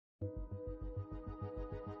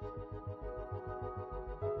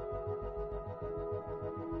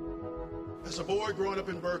As a boy growing up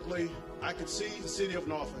in Berkeley, I could see the city of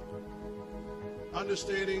Norfolk,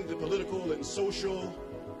 understanding the political and social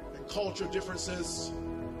and cultural differences.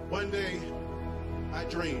 One day, I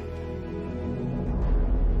dreamed.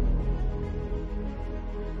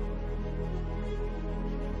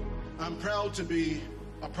 I'm proud to be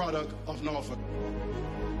a product of Norfolk.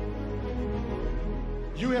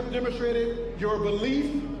 You have demonstrated your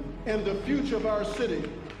belief in the future of our city,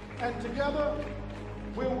 and together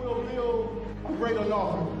we will build a greater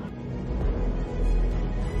Norfolk.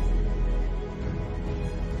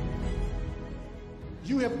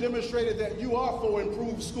 You have demonstrated that you are for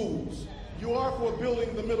improved schools. You are for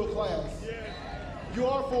building the middle class. You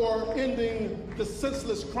are for ending the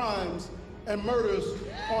senseless crimes and murders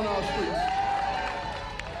on our streets.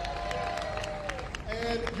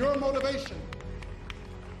 And your motivation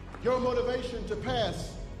to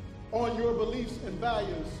pass on your beliefs and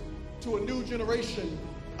values to a new generation,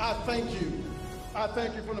 I thank you. I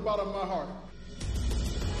thank you from the bottom of my heart.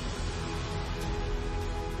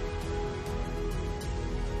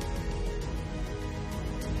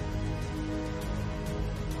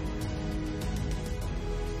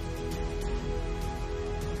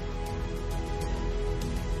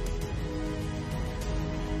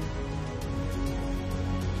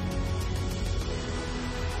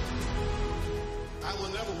 I will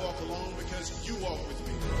never walk alone because you walk with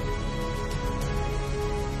me.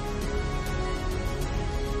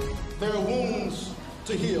 There are wounds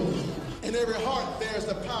to heal. In every heart, there's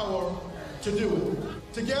the power to do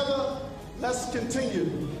it. Together, let's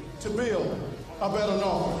continue to build a better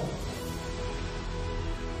Norfolk.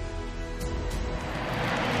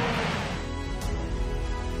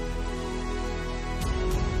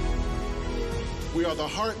 We are the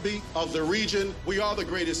heartbeat of the region. We are the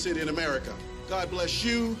greatest city in America. God bless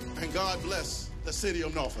you, and God bless the city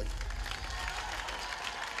of Norfolk.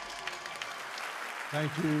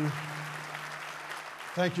 Thank you.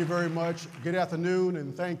 Thank you very much. Good afternoon,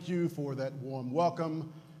 and thank you for that warm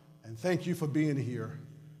welcome, and thank you for being here.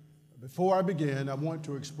 Before I begin, I want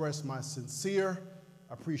to express my sincere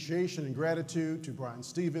appreciation and gratitude to Brian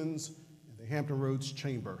Stevens and the Hampton Roads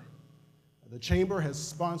Chamber. The Chamber has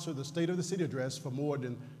sponsored the State of the City Address for more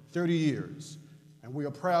than 30 years, and we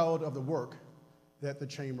are proud of the work that the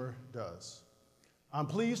Chamber does. I'm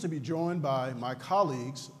pleased to be joined by my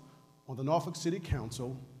colleagues on the Norfolk City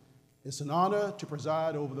Council. It's an honor to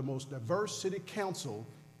preside over the most diverse city council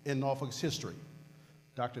in Norfolk's history.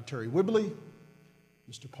 Dr. Terry Whibley,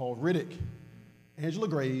 Mr. Paul Riddick, Angela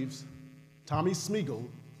Graves, Tommy Smeagol,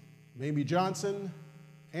 Mamie Johnson,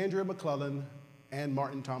 Andrea McClellan, and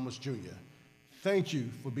Martin Thomas Jr. Thank you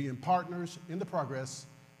for being partners in the progress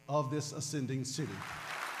of this ascending city.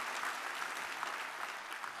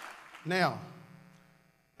 Now,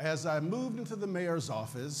 as I moved into the mayor's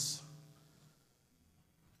office,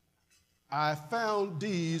 I found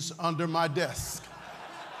these under my desk.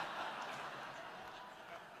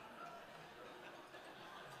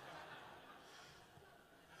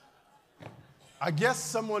 I guess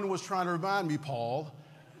someone was trying to remind me, Paul,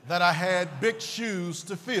 that I had big shoes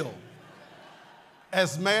to fill.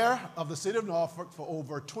 As mayor of the city of Norfolk for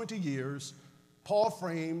over 20 years, Paul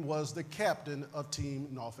Frame was the captain of Team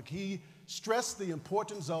Norfolk. He stressed the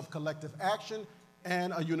importance of collective action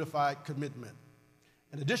and a unified commitment.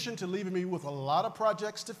 In addition to leaving me with a lot of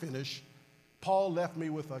projects to finish, Paul left me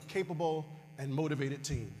with a capable and motivated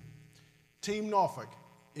team. Team Norfolk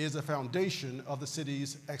is the foundation of the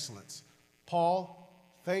city's excellence. Paul,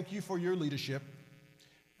 thank you for your leadership,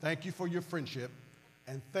 thank you for your friendship,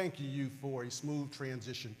 and thank you for a smooth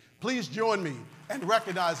transition. Please join me in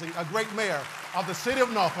recognizing a great mayor of the city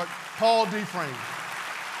of Norfolk, Paul D. Frame.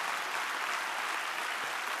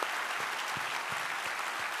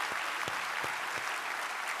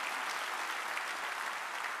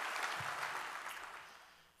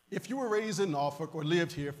 If you were raised in Norfolk or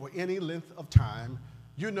lived here for any length of time,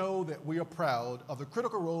 you know that we are proud of the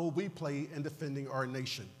critical role we play in defending our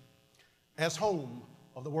nation. As home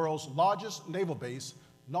of the world's largest naval base,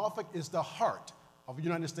 Norfolk is the heart of the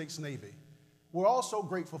United States Navy. We're also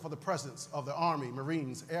grateful for the presence of the Army,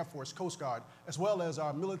 Marines, Air Force, Coast Guard, as well as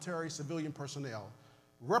our military civilian personnel.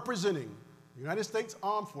 Representing the United States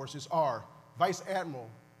Armed Forces are Vice Admiral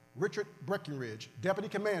Richard Breckinridge, Deputy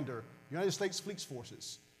Commander, United States Fleet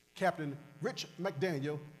Forces, Captain Rich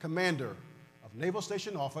McDaniel, Commander of Naval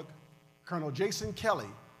Station Norfolk, Colonel Jason Kelly,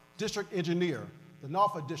 District Engineer, the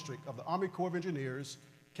Norfolk District of the Army Corps of Engineers,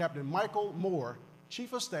 Captain Michael Moore,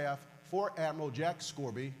 Chief of Staff for Admiral Jack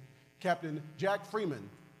Scorby, Captain Jack Freeman,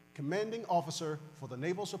 Commanding Officer for the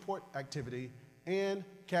Naval Support Activity, and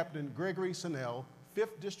Captain Gregory Sennell,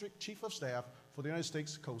 5th District Chief of Staff for the United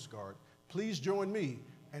States Coast Guard. Please join me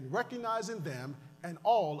in recognizing them and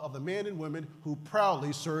all of the men and women who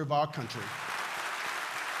proudly serve our country.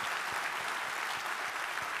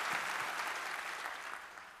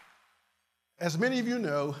 As many of you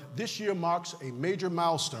know, this year marks a major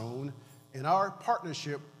milestone in our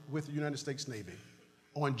partnership with the United States Navy.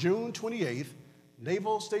 On June 28th,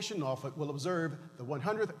 Naval Station Norfolk will observe the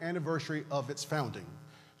 100th anniversary of its founding.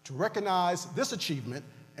 To recognize this achievement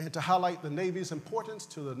and to highlight the Navy's importance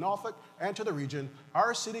to the Norfolk and to the region,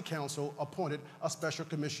 our City Council appointed a special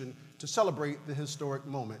commission to celebrate the historic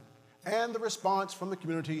moment. And the response from the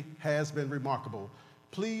community has been remarkable.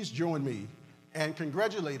 Please join me in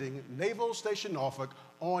congratulating Naval Station Norfolk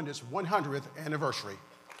on its 100th anniversary.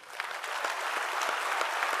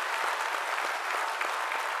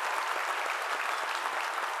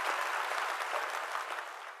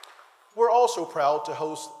 We're also proud to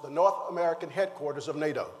host the North American headquarters of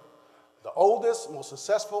NATO, the oldest, most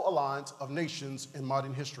successful alliance of nations in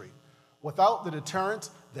modern history. Without the deterrent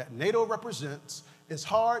that NATO represents, it's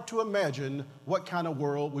hard to imagine what kind of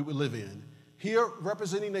world we would live in. Here,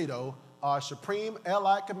 representing NATO, are Supreme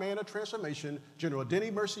Allied Commander Transformation, General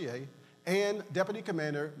Denny Mercier, and Deputy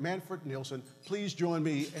Commander Manfred Nielsen. Please join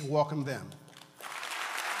me and welcome them.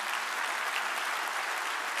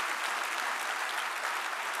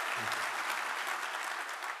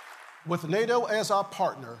 With NATO as our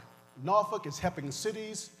partner, Norfolk is helping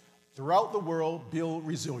cities throughout the world build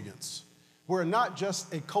resilience. We're not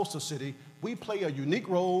just a coastal city, we play a unique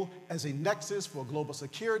role as a nexus for global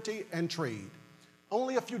security and trade.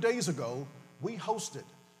 Only a few days ago, we hosted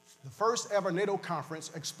the first ever NATO conference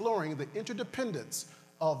exploring the interdependence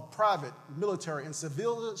of private, military, and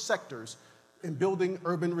civil sectors in building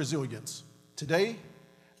urban resilience. Today,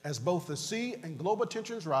 as both the sea and global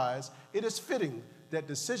tensions rise, it is fitting that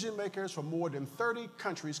decision makers from more than 30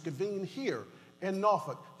 countries convene here in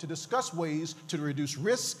Norfolk to discuss ways to reduce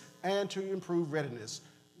risk and to improve readiness.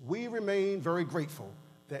 We remain very grateful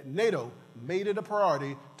that NATO made it a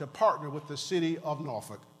priority to partner with the city of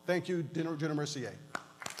Norfolk. Thank you, General Mercier.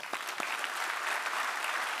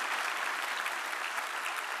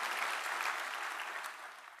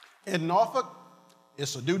 In Norfolk,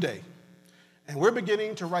 it's a new day, and we're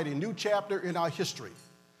beginning to write a new chapter in our history.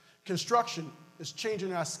 Construction is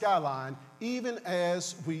changing our skyline even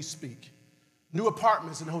as we speak. New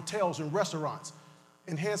apartments and hotels and restaurants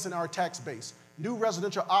enhancing our tax base. New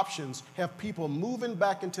residential options have people moving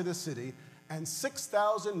back into the city, and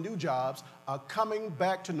 6,000 new jobs are coming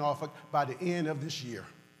back to Norfolk by the end of this year.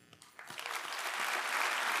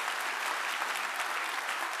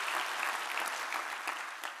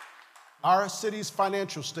 Our city's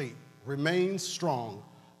financial state remains strong.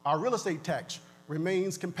 Our real estate tax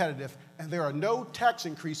remains competitive, and there are no tax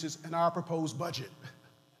increases in our proposed budget.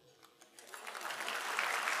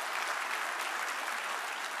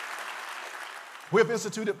 We have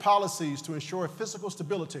instituted policies to ensure fiscal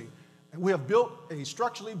stability, and we have built a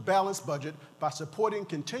structurally balanced budget by supporting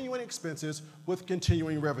continuing expenses with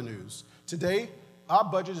continuing revenues. Today, our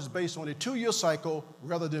budget is based on a 2-year cycle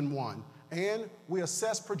rather than one, and we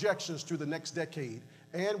assess projections through the next decade,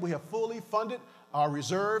 and we have fully funded our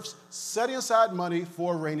reserves, setting aside money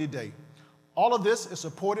for a rainy day. All of this is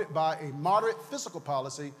supported by a moderate fiscal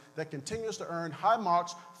policy that continues to earn high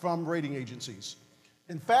marks from rating agencies.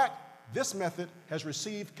 In fact, this method has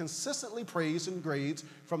received consistently praise and grades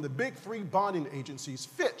from the big 3 bonding agencies.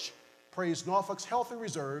 Fitch praised Norfolk's healthy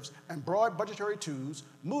reserves and broad budgetary tools.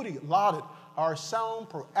 Moody lauded our sound,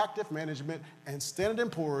 proactive management, and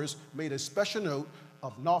Standard & Poor's made a special note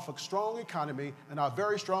of Norfolk's strong economy and our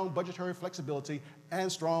very strong budgetary flexibility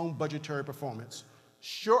and strong budgetary performance.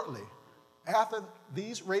 Shortly after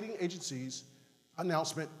these rating agencies'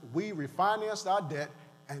 announcement, we refinanced our debt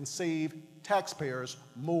and saved taxpayers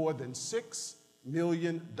more than $6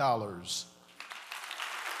 million.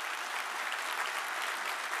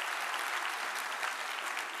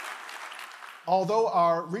 Although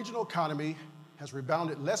our regional economy has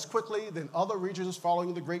rebounded less quickly than other regions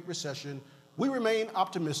following the Great Recession, we remain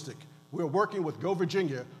optimistic. We're working with Go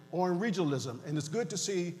Virginia on regionalism, and it's good to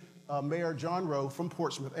see Mayor John Rowe from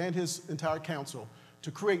Portsmouth and his entire council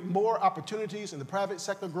to create more opportunities in the private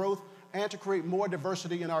sector growth and to create more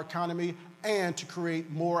diversity in our economy and to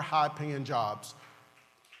create more high-paying jobs.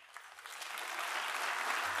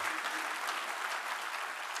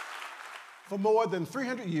 For more than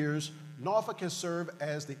 300 years, Norfolk has served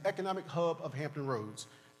as the economic hub of Hampton Roads,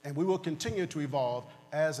 and we will continue to evolve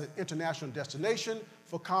as an international destination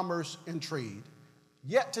for commerce and trade.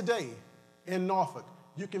 Yet today, in Norfolk,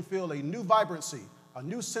 you can feel a new vibrancy, a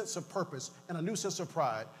new sense of purpose, and a new sense of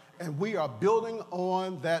pride, and we are building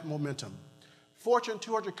on that momentum. Fortune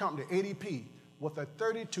 200 company, ADP, with a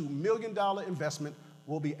 $32 million investment,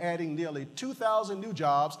 will be adding nearly 2,000 new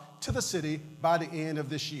jobs to the city by the end of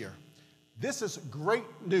this year. This is great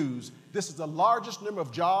news. This is the largest number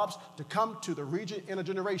of jobs to come to the region in a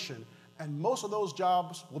generation, and most of those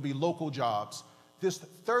jobs will be local jobs. This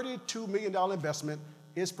 $32 million investment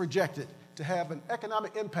is projected to have an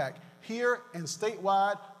economic impact here and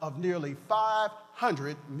statewide of nearly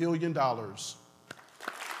 $500 million.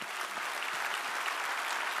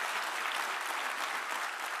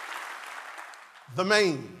 The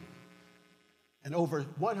Main, an over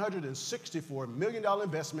 $164 million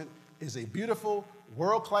investment, is a beautiful,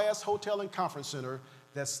 world-class hotel and conference center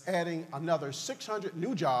that's adding another 600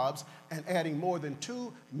 new jobs and adding more than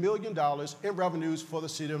 $2 million in revenues for the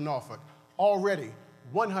city of Norfolk. Already,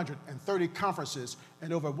 130 conferences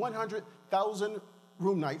and over 100,000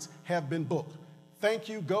 room nights have been booked. Thank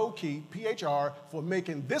you, Go Key PHR, for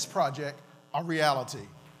making this project a reality.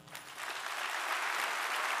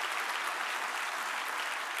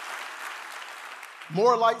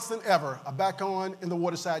 More lights than ever are back on in the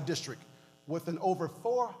Waterside District with an over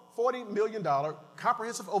 $40 million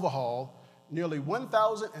comprehensive overhaul, nearly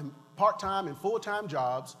 1,000 part-time and full-time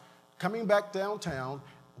jobs coming back downtown.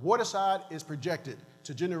 Waterside is projected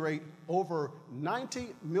to generate over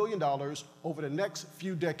 $90 million over the next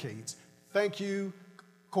few decades. Thank you,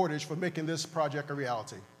 Cordage, for making this project a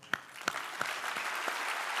reality.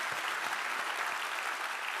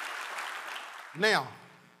 Now,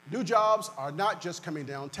 new jobs are not just coming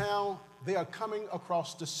downtown, they are coming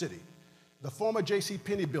across the city. The former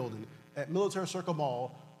JCPenney building at Military Circle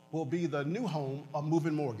Mall will be the new home of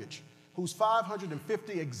Moving Mortgage, whose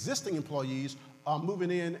 550 existing employees are moving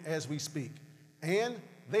in as we speak. And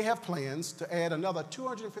they have plans to add another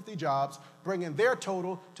 250 jobs, bringing their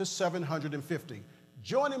total to 750.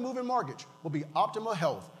 Joining Moving Mortgage will be Optimal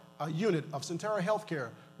Health, a unit of Centera Healthcare,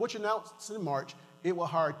 which announced in March it will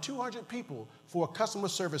hire 200 people for a customer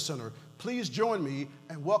service center. Please join me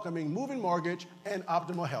in welcoming Moving Mortgage and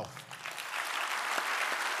Optimal Health.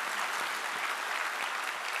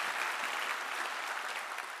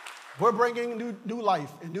 We're bringing new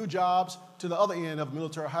life and new jobs to the other end of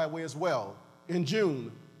Military Highway as well. In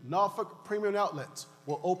June, Norfolk Premium Outlets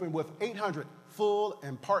will open with 800 full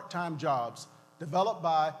and part-time jobs developed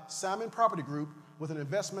by Simon Property Group with an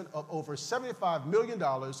investment of over $75 million.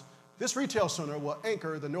 This retail center will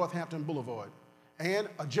anchor the Northampton Boulevard. And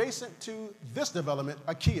adjacent to this development,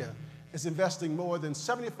 IKEA is investing more than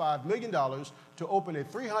 $75 million to open a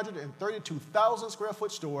 332,000 square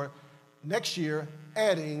foot store next year,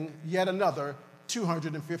 adding yet another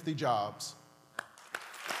 250 jobs.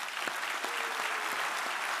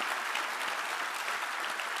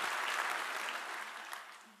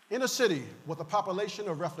 In a city with a population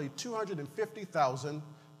of roughly 250,000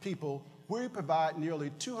 people, we provide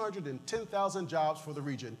nearly 210,000 jobs for the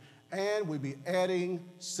region, and we'll be adding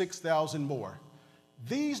 6,000 more.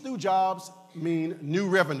 These new jobs mean new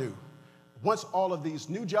revenue. Once all of these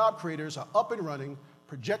new job creators are up and running,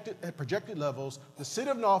 at projected levels, the city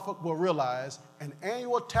of Norfolk will realize an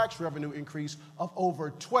annual tax revenue increase of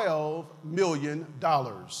over $12 million.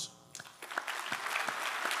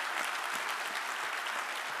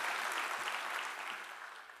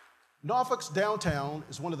 Norfolk's downtown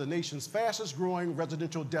is one of the nation's fastest growing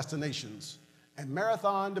residential destinations, and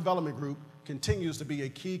Marathon Development Group continues to be a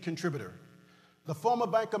key contributor. The former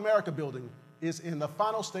Bank of America building is in the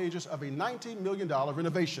final stages of a $19 million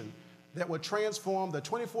renovation that will transform the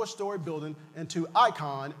 24-story building into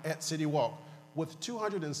Icon at City Walk with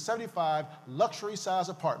 275 luxury-size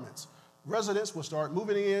apartments. Residents will start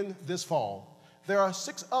moving in this fall. There are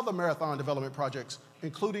 6 other Marathon development projects,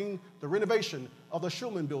 including the renovation of the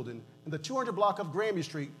Schulman building in the 200 block of Grammy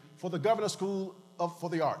Street for the Governor's School for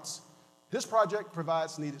the Arts. This project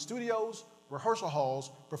provides needed studios, rehearsal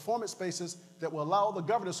halls, performance spaces that will allow the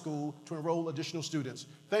Governor's School to enroll additional students.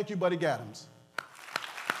 Thank you, Buddy Gaddams.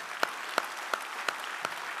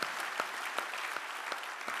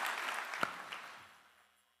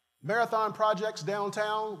 Marathon projects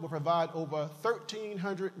downtown will provide over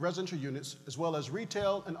 1,300 residential units, as well as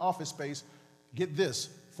retail and office space, get this,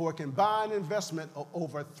 for a combined investment of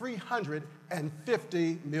over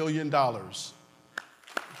 $350 million.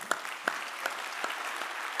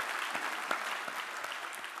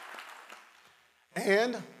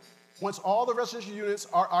 And once all the residential units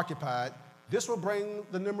are occupied, this will bring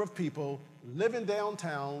the number of people living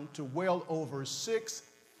downtown to well over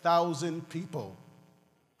 6,000 people.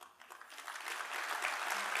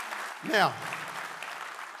 Now,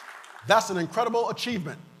 that's an incredible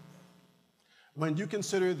achievement when you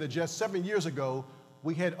consider that just 7 years ago,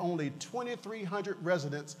 we had only 2,300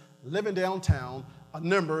 residents living downtown, a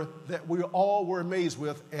number that we all were amazed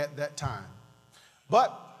with at that time.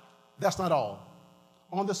 But that's not all.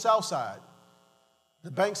 On the south side,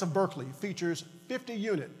 the Banks of Berkeley features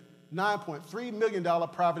 50-unit, $9.3 million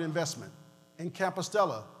private investment. In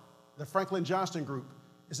Compostela, the Franklin Johnston Group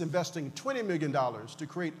is investing $20 million to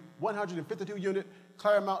create 152-unit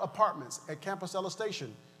Claremont apartments at Compostela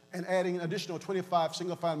Station and adding an additional 25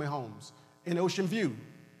 single-family homes. In Ocean View,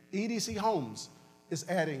 EDC Homes is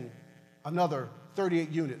adding another 38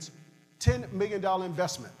 units, $10 million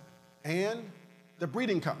investment. And the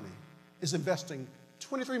Breeding Company is investing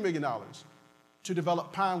 $23 million to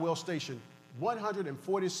develop Pinewell Station,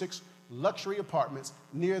 146 luxury apartments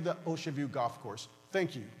near the Ocean View Golf Course.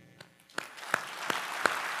 Thank you.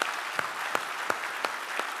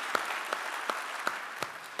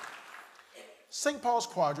 St. Paul's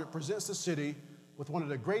Quadrant presents the city with one of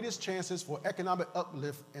the greatest chances for economic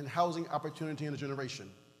uplift and housing opportunity in a generation.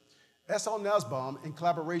 S.L. Nussbaum, in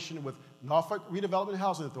collaboration with Norfolk Redevelopment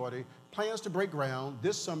Housing Authority, plans to break ground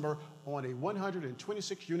this summer on a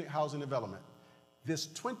 126-unit housing development. This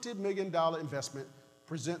 $20 million investment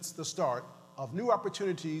presents the start of new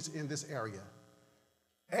opportunities in this area.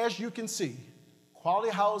 As you can see,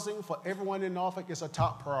 quality housing for everyone in Norfolk is a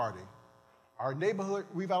top priority. Our neighborhood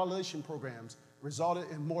revitalization programs resulted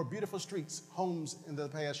in more beautiful streets, homes in the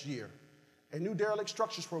past year. A new derelict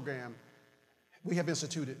structures program we have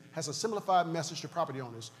instituted has a simplified message to property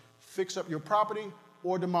owners: fix up your property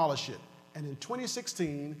or demolish it. And in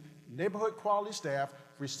 2016, neighborhood quality staff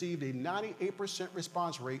received a 98%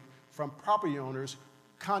 response rate from property owners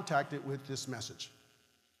contacted with this message.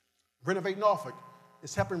 Renovate Norfolk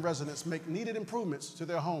is helping residents make needed improvements to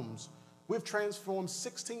their homes. We've transformed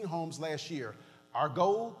 16 homes last year. Our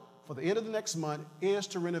goal for the end of the next month is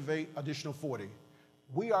to renovate additional 40.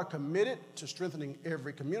 We are committed to strengthening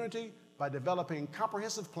every community by developing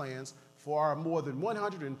comprehensive plans for our more than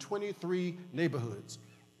 123 neighborhoods.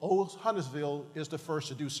 Old Huntersville is the first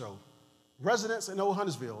to do so. Residents in Old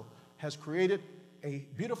Huntersville has created a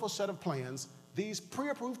beautiful set of plans. These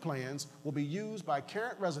pre-approved plans will be used by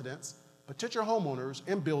current residents, potential homeowners,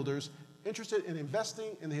 and builders interested in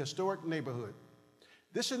investing in the historic neighborhood.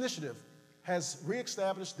 This initiative has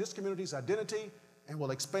reestablished this community's identity and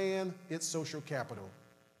will expand its social capital.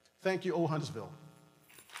 Thank you, Old Huntersville.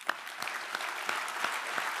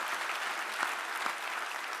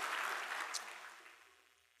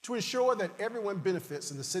 To ensure that everyone benefits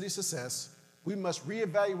in the city's success, we must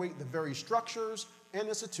reevaluate the very structures and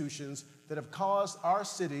institutions that have caused our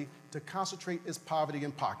city to concentrate its poverty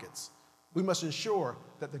in pockets. We must ensure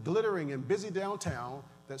that the glittering and busy downtown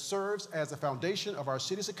that serves as the foundation of our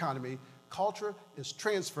city's economy, culture, is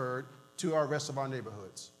transferred to our rest of our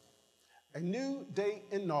neighborhoods. A new day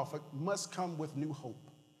in Norfolk must come with new hope.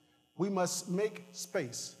 We must make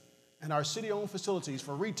space in our city-owned facilities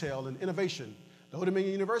for retail and innovation. The Old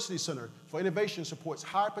Dominion University Center for Innovation supports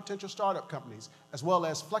high-potential startup companies, as well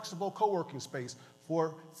as flexible co-working space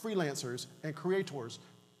for freelancers and creators,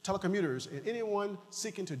 telecommuters, and anyone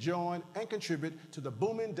seeking to join and contribute to the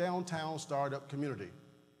booming downtown startup community.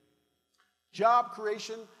 Job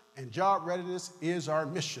creation and job readiness is our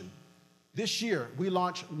mission. This year, we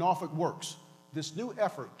launched Norfolk Works. This new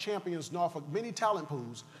effort champions Norfolk many talent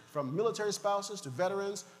pools, from military spouses to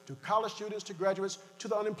veterans, to college students, to graduates, to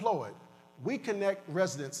the unemployed. We connect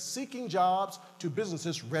residents seeking jobs to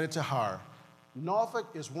businesses ready to hire. Norfolk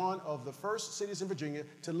is one of the first cities in Virginia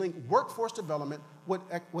to link workforce development with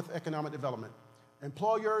economic development.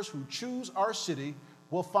 Employers who choose our city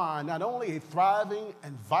will find not only a thriving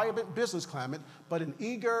and vibrant business climate, but an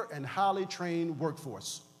eager and highly trained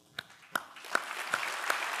workforce.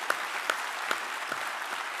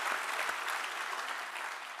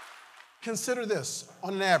 Consider this: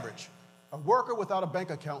 on an average, a worker without a bank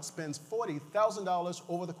account spends $40,000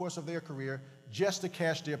 over the course of their career just to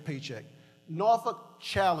cash their paycheck. Norfolk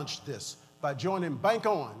challenged this by joining Bank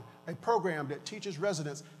On, a program that teaches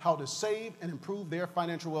residents how to save and improve their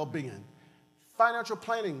financial well-being. Financial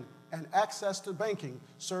planning and access to banking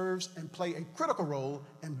serves and play a critical role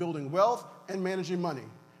in building wealth and managing money.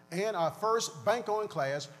 And our first Bank On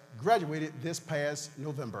class graduated this past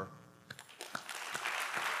November.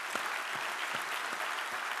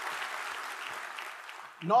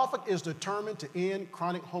 Norfolk is determined to end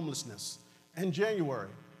chronic homelessness. In January,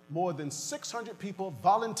 more than 600 people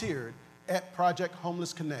volunteered at Project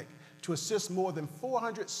Homeless Connect to assist more than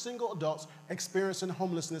 400 single adults experiencing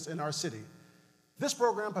homelessness in our city. This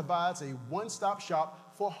program provides a one-stop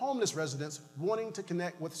shop for homeless residents wanting to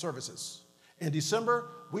connect with services. In December,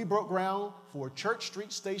 we broke ground for Church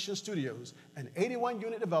Street Station Studios, an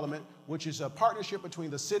 81-unit development, which is a partnership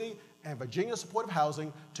between the city and Virginia Supportive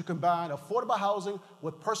Housing to combine affordable housing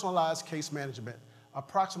with personalized case management.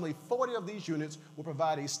 Approximately 40 of these units will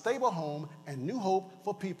provide a stable home and new hope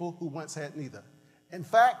for people who once had neither. In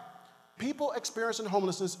fact, people experiencing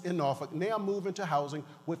homelessness in Norfolk now move into housing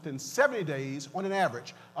within 70 days on an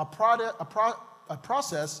average, a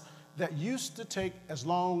process that used to take as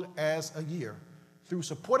long as a year. Through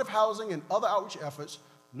supportive housing and other outreach efforts,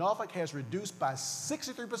 Norfolk has reduced by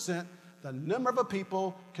 63% the number of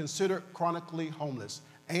people considered chronically homeless.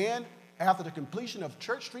 And after the completion of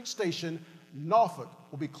Church Street Station, Norfolk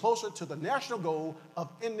will be closer to the national goal of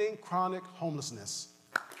ending chronic homelessness.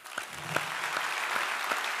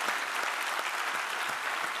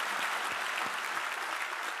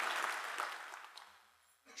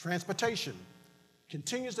 Transportation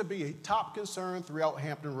continues to be a top concern throughout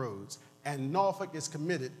Hampton Roads, and Norfolk is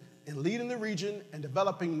committed in leading the region and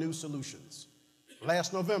developing new solutions.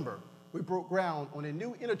 Last November, we broke ground on a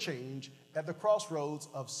new interchange at the crossroads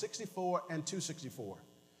of 64 and 264.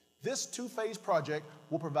 This two-phase project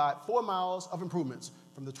will provide 4 miles of improvements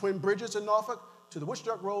from the Twin Bridges in Norfolk to the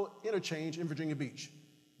Wichita Road interchange in Virginia Beach.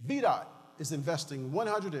 VDOT is investing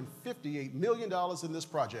 $158 million in this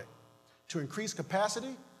project to increase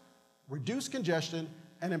capacity, reduce congestion,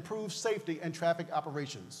 and improve safety and traffic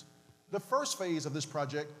operations. The first phase of this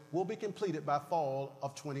project will be completed by fall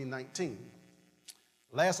of 2019.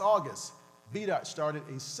 Last August, VDOT started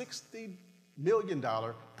a $60 million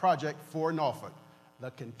project for Norfolk,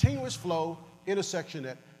 the continuous flow intersection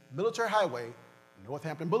at Military Highway,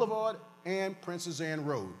 Northampton Boulevard, and Princess Anne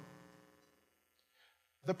Road.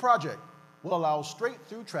 The project will allow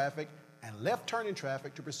straight-through traffic and left-turning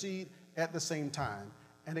traffic to proceed at the same time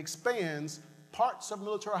and expands parts of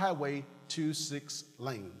Military Highway to 6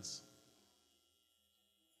 lanes.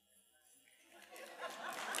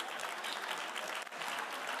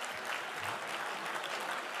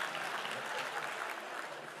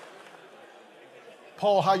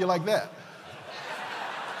 Paul, how you like that?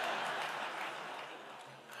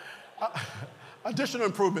 Additional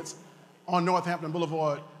improvements on Northampton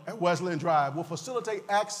Boulevard and Wesleyan Drive will facilitate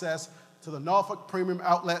access to the Norfolk Premium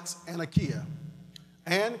Outlets and IKEA.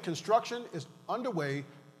 And construction is underway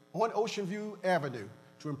on Ocean View Avenue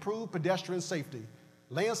to improve pedestrian safety.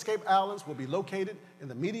 Landscape islands will be located in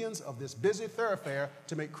the medians of this busy thoroughfare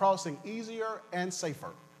to make crossing easier and safer.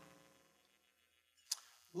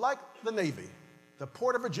 Like the Navy, the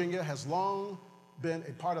Port of Virginia has long been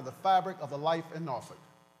a part of the fabric of the life in Norfolk.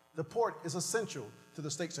 The port is essential to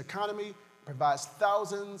the state's economy, provides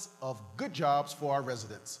thousands of good jobs for our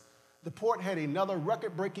residents. The port had another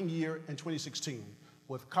record-breaking year in 2016,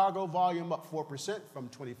 with cargo volume up 4% from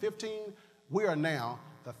 2015. We are now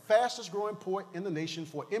the fastest growing port in the nation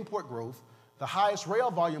for import growth, the highest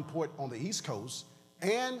rail volume port on the East Coast,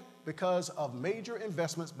 and because of major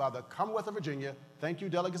investments by the Commonwealth of Virginia, thank you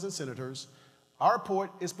delegates and senators, our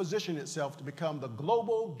port is positioning itself to become the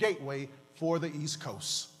global gateway for the East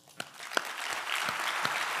Coast.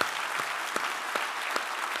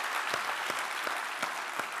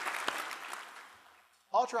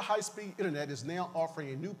 Ultra-high-speed internet is now offering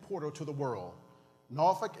a new portal to the world.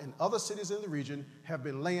 Norfolk and other cities in the region have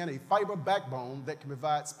been laying a fiber backbone that can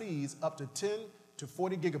provide speeds up to 10 to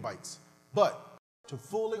 40 gigabytes. But to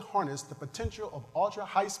fully harness the potential of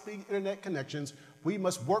ultra-high-speed internet connections, we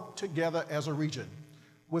must work together as a region.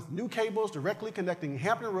 With new cables directly connecting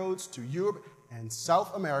Hampton Roads to Europe and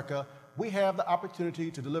South America, we have the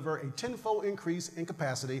opportunity to deliver a tenfold increase in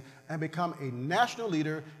capacity and become a national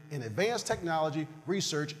leader in advanced technology,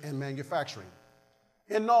 research, and manufacturing.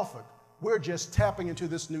 In Norfolk, we're just tapping into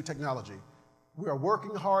this new technology. We are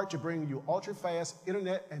working hard to bring you ultra-fast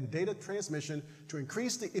internet and data transmission to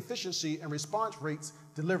increase the efficiency and response rates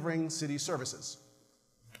delivering city services.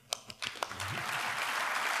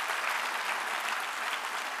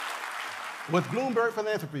 With Bloomberg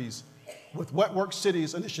Philanthropies, with What Works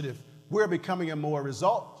Cities initiative, we're becoming a more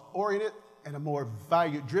result-oriented and a more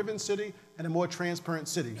value-driven city and a more transparent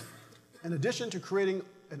city. In addition to creating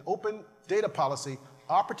an open data policy,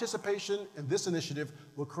 our participation in this initiative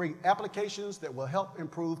will create applications that will help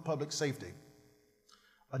improve public safety.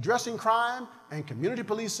 Addressing crime and community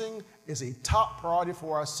policing is a top priority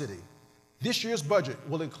for our city. This year's budget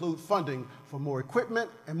will include funding for more equipment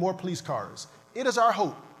and more police cars. It is our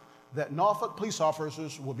hope that Norfolk police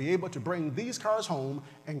officers will be able to bring these cars home,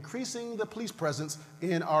 increasing the police presence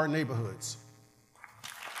in our neighborhoods.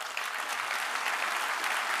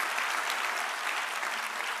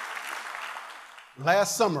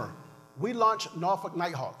 Last summer, we launched Norfolk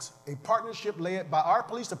Nighthawks, a partnership led by our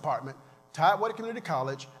police department Tidewater Community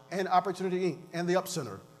College, and Opportunity Inc., and the Up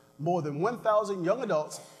Center. More than 1,000 young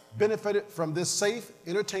adults benefited from this safe,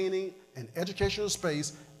 entertaining, and educational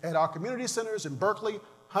space at our community centers in Berkeley,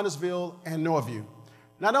 Huntersville, and Norview.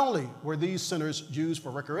 Not only were these centers used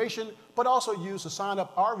for recreation, but also used to sign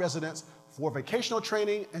up our residents for vocational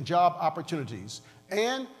training and job opportunities.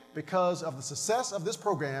 And because of the success of this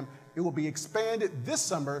program, it will be expanded this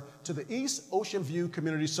summer to the East Ocean View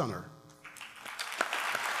Community Center.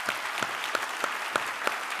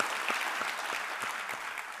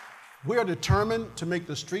 We are determined to make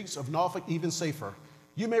the streets of Norfolk even safer.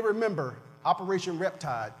 You may remember Operation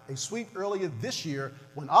Reptide, a sweep earlier this year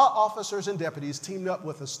when our officers and deputies teamed up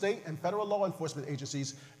with the state and federal law enforcement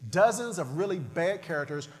agencies. Dozens of really bad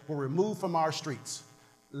characters were removed from our streets.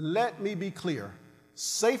 Let me be clear,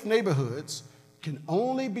 safe neighborhoods can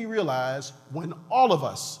only be realized when all of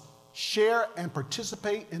us share and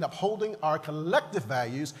participate in upholding our collective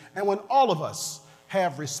values, and when all of us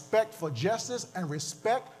have respect for justice and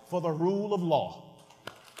respect for the rule of law.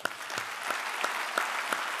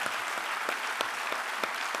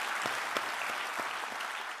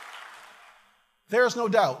 There is no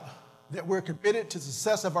doubt that we're committed to the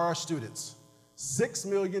success of our students. $6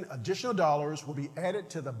 million additional dollars will be added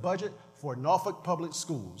to the budget for Norfolk Public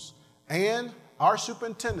Schools. And our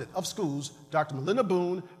superintendent of schools, Dr. Melinda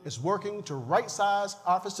Boone, is working to right-size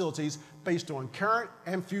our facilities based on current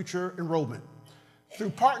and future enrollment. Through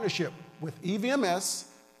partnership with EVMS,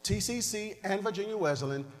 TCC, and Virginia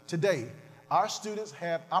Wesleyan, today, our students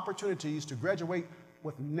have opportunities to graduate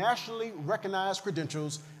with nationally recognized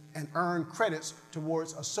credentials and earn credits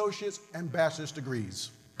towards associate's and bachelor's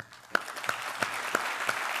degrees.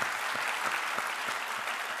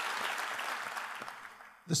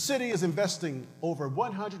 The city is investing over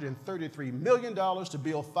 $133 million to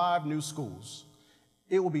build 5 new schools.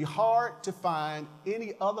 It will be hard to find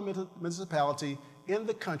any other municipality in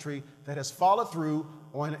the country that has followed through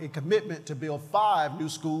on a commitment to build 5 new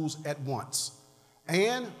schools at once.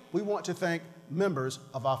 And we want to thank members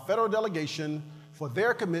of our federal delegation for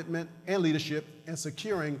their commitment and leadership in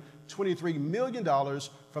securing $23 million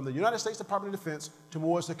from the United States Department of Defense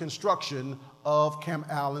towards the construction of Camp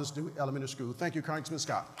Allen's new elementary school. Thank you, Congressman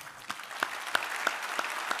Scott.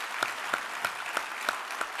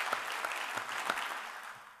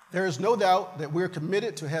 There is no doubt that we're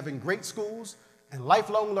committed to having great schools and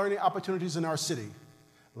lifelong learning opportunities in our city.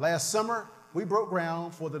 Last summer, we broke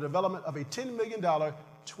ground for the development of a $10 million,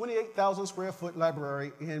 28,000 square foot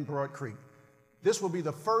library in Broad Creek. This will be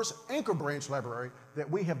the first anchor branch library that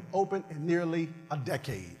we have opened in nearly a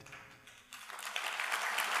decade.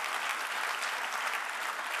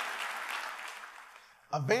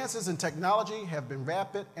 Advances in technology have been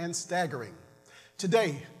rapid and staggering.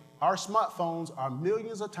 Today, our smartphones are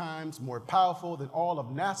millions of times more powerful than all of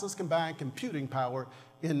NASA's combined computing power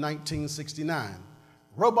in 1969.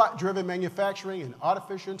 Robot-driven manufacturing and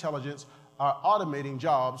artificial intelligence are automating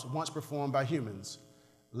jobs once performed by humans.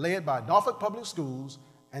 Led by Norfolk Public Schools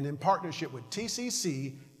and in partnership with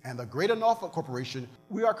TCC and the Greater Norfolk Corporation,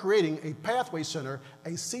 we are creating a Pathway Center,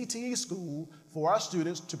 a CTE school for our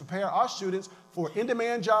students to prepare our students for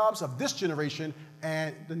in-demand jobs of this generation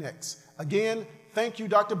and the next. Again, thank you,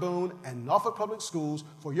 Dr. Boone and Norfolk Public Schools,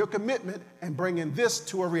 for your commitment in bringing this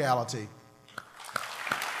to a reality.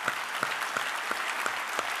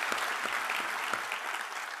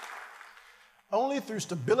 Only through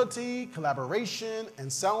stability, collaboration,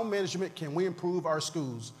 and sound management can we improve our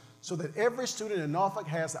schools so that every student in Norfolk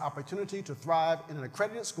has the opportunity to thrive in an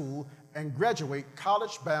accredited school and graduate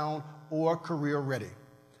college-bound or career-ready.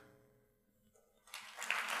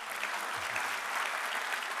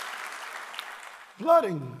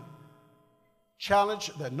 Flooding,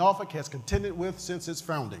 challenge that Norfolk has contended with since its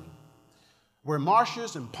founding. Where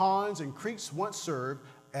marshes and ponds and creeks once served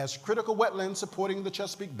as critical wetlands supporting the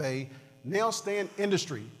Chesapeake Bay, now stand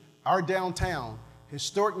industry, our downtown,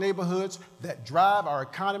 historic neighborhoods that drive our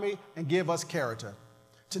economy and give us character.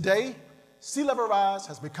 Today, sea level rise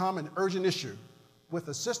has become an urgent issue. With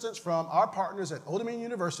assistance from our partners at Oldham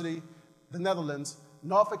University, the Netherlands,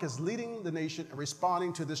 Norfolk is leading the nation in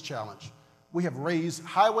responding to this challenge. We have raised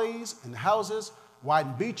highways and houses,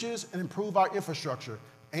 widened beaches, and improved our infrastructure.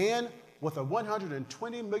 And with a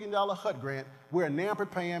 $120 million HUD grant, we are now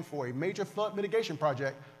preparing for a major flood mitigation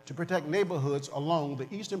project to protect neighborhoods along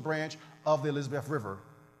the eastern branch of the Elizabeth River.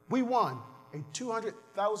 We won a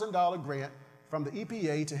 $200,000 grant from the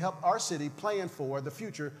EPA to help our city plan for the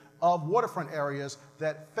future of waterfront areas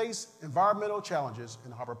that face environmental challenges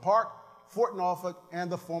in Harbor Park, Fort Norfolk,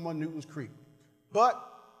 and the former Newtons Creek. But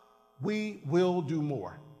we will do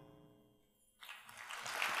more.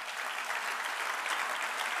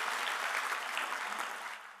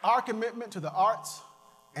 Our commitment to the arts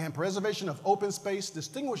and preservation of open space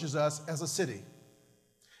distinguishes us as a city.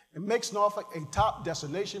 It makes Norfolk a top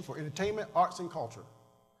destination for entertainment, arts, and culture.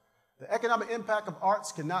 The economic impact of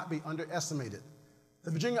arts cannot be underestimated. The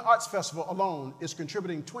Virginia Arts Festival alone is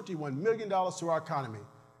contributing $21 million to our economy.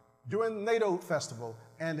 During the NATO Festival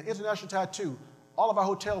and the International Tattoo, all of our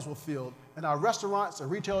hotels were filled and our restaurants and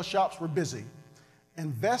retail shops were busy.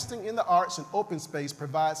 Investing in the arts and open space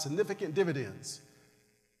provides significant dividends.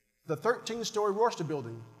 The 13-story Royster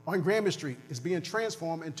building on Granby Street is being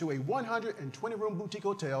transformed into a 120-room boutique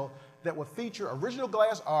hotel that will feature original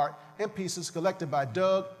glass art and pieces collected by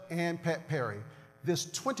Doug and Pat Perry. This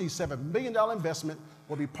 $27 million investment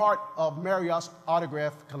will be part of Marriott's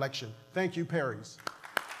autograph collection. Thank you, Perrys.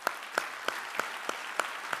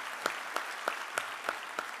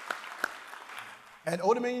 At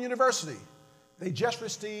Old Dominion University, they just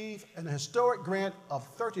received an historic grant of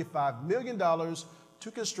 $35 million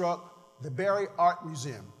to construct the Berry Art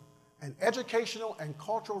Museum, an educational and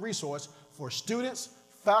cultural resource for students,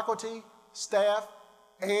 faculty, staff,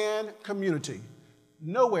 and community.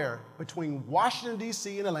 Nowhere between Washington,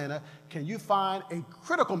 D.C. and Atlanta can you find a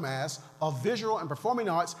critical mass of visual and performing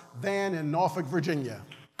arts than in Norfolk, Virginia.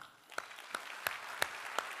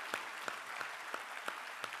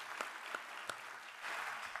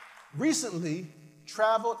 Recently,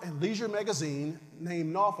 Travel and Leisure magazine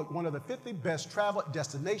named Norfolk one of the 50 best travel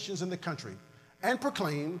destinations in the country and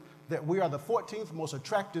proclaimed that we are the 14th most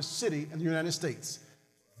attractive city in the United States.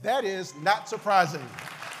 That is not surprising.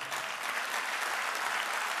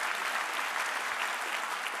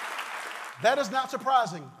 That is not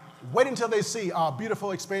surprising. Wait until they see our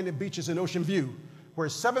beautiful expanded beaches in Ocean View, where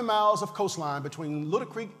 7 miles of coastline between Little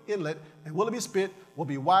Creek Inlet and Willoughby Spit will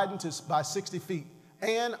be widened by 60 feet,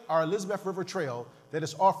 and our Elizabeth River Trail that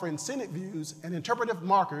is offering scenic views and interpretive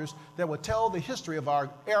markers that will tell the history of our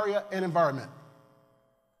area and environment.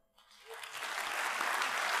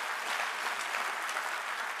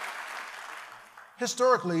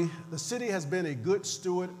 Historically, the city has been a good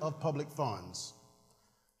steward of public funds,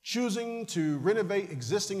 choosing to renovate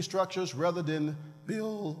existing structures rather than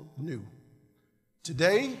build new.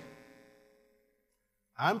 Today,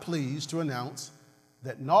 I'm pleased to announce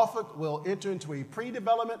that Norfolk will enter into a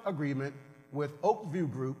pre-development agreement with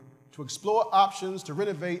Oakview Group to explore options to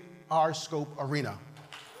renovate our Scope Arena.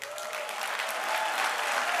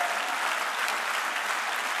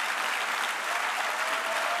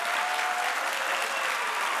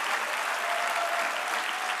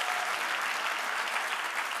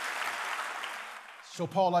 So,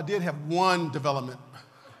 Paul, I did have one development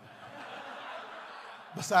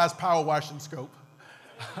besides power wash and Scope.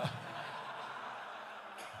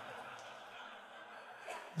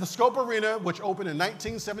 The Scope Arena, which opened in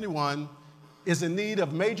 1971, is in need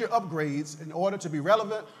of major upgrades in order to be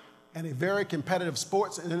relevant in a very competitive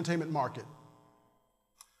sports and entertainment market.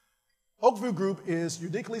 Oakview Group is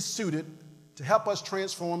uniquely suited to help us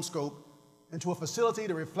transform Scope into a facility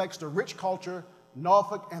that reflects the rich culture,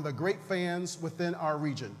 Norfolk, and the great fans within our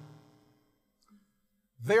region.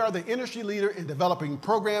 They are the industry leader in developing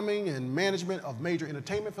programming and management of major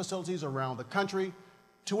entertainment facilities around the country,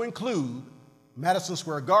 to include Madison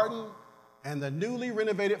Square Garden and the newly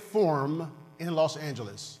renovated Forum in Los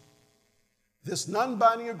Angeles. This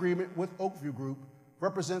non-binding agreement with Oakview Group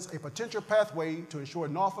represents a potential pathway to ensure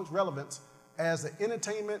Norfolk's relevance as the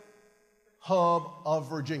entertainment hub of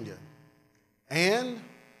Virginia. And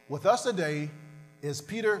with us today is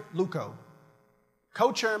Peter Luco,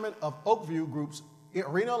 co-chairman of Oakview Group's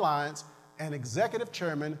Arena Alliance and executive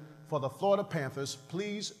chairman for the Florida Panthers.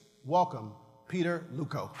 Please welcome Peter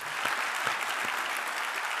Luco.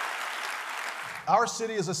 Our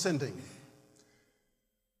city is ascending,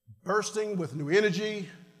 bursting with new energy,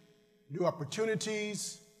 new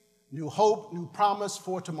opportunities, new hope, new promise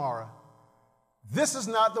for tomorrow. This is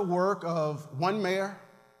not the work of one mayor,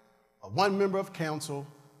 or one member of council,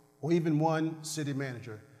 or even one city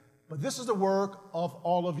manager, but this is the work of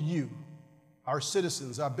all of you, our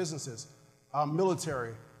citizens, our businesses, our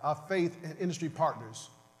military, our faith and industry partners.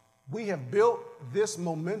 We have built this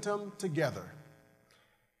momentum together.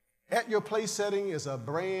 At your place setting is a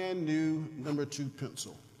brand new number 2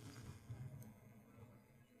 pencil.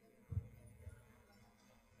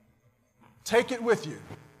 Take it with you,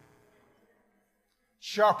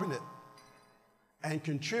 sharpen it, and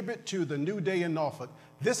contribute to the new day in Norfolk.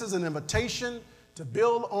 This is an invitation to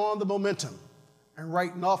build on the momentum and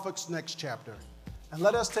write Norfolk's next chapter. And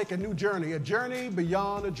let us take a new journey, a journey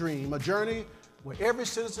beyond a dream, a journey where every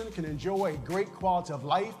citizen can enjoy a great quality of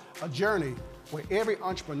life, a journey where every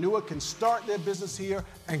entrepreneur can start their business here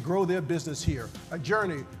and grow their business here, a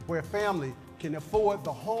journey where a family can afford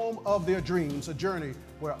the home of their dreams, a journey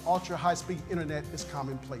where ultra-high-speed internet is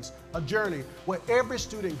commonplace, a journey where every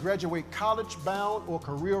student graduates college-bound or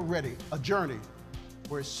career-ready, a journey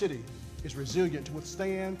where a city is resilient to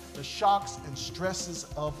withstand the shocks and stresses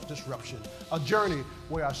of disruption, a journey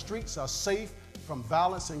where our streets are safe from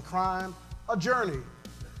violence and crime, a journey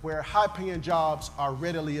where high-paying jobs are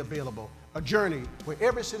readily available, a journey where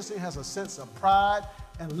every citizen has a sense of pride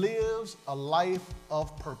and lives a life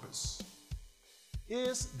of purpose.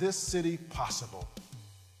 Is this city possible?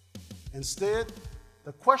 Instead,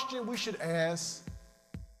 the question we should ask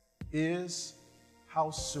is, how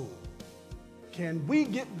soon? Can we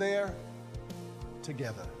get there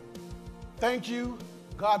together? Thank you,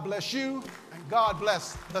 God bless you, and God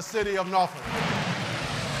bless the city of Norfolk.